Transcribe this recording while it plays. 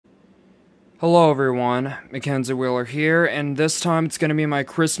Hello everyone, Mackenzie Wheeler here, and this time it's going to be my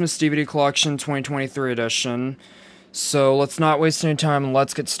Christmas DVD Collection 2023 edition. So let's not waste any time and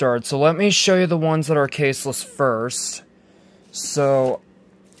let's get started. So let me show you the ones that are caseless first. So,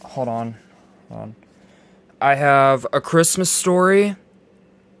 hold on. I have A Christmas Story,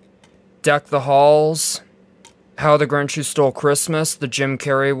 Deck the Halls, How the Grinch Who Stole Christmas, the Jim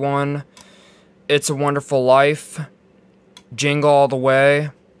Carrey one, It's a Wonderful Life, Jingle All the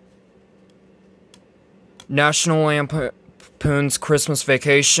Way, National Lampoon's Christmas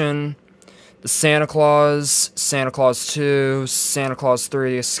Vacation, The Santa Claus, Santa Claus 2, Santa Claus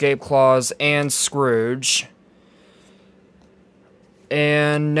 3, The Escape Clause, and Scrooge.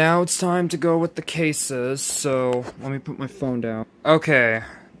 And now it's time to go with the cases, so let me put my phone down. Okay,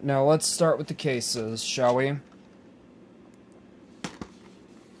 now let's start with the cases, shall we?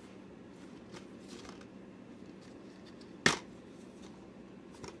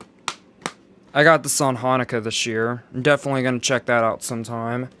 I got this on Hanukkah this year. I'm definitely going to check that out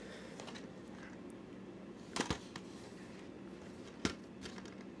sometime.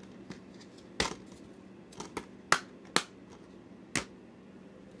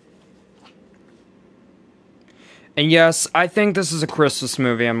 And yes, I think this is a Christmas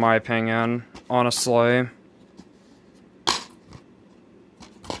movie in my opinion, honestly.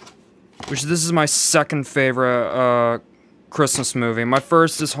 This is my second favorite, Christmas movie. My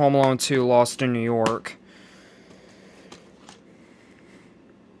first is Home Alone 2, Lost in New York.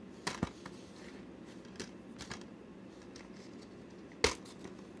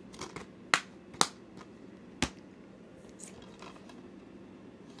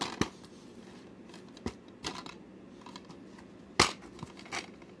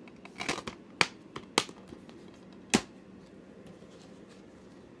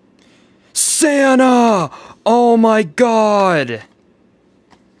 Santa! Oh my god!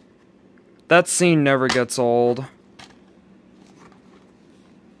 That scene never gets old.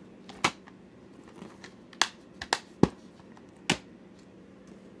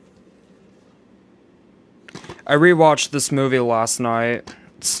 I rewatched this movie last night.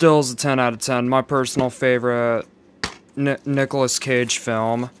 It still is a 10 out of 10. My personal favorite Nicolas Cage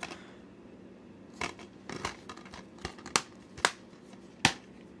film.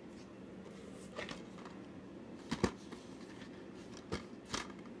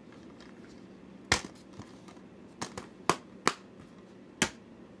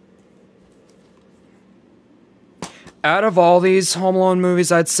 Out of all these Home Alone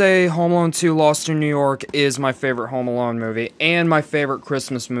movies, I'd say Home Alone 2 Lost in New York is my favorite Home Alone movie, and my favorite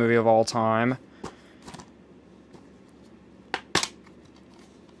Christmas movie of all time.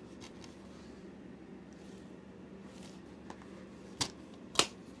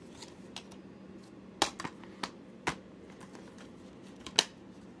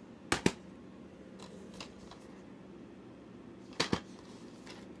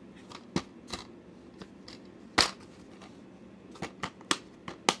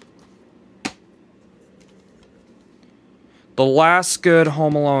 The last good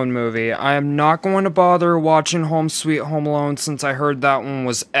Home Alone movie. I am not going to bother watching Home Sweet Home Alone since I heard that one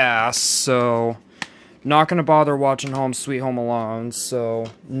was ass, so not going to bother watching Home Sweet Home Alone, so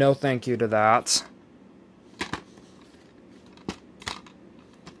no thank you to that.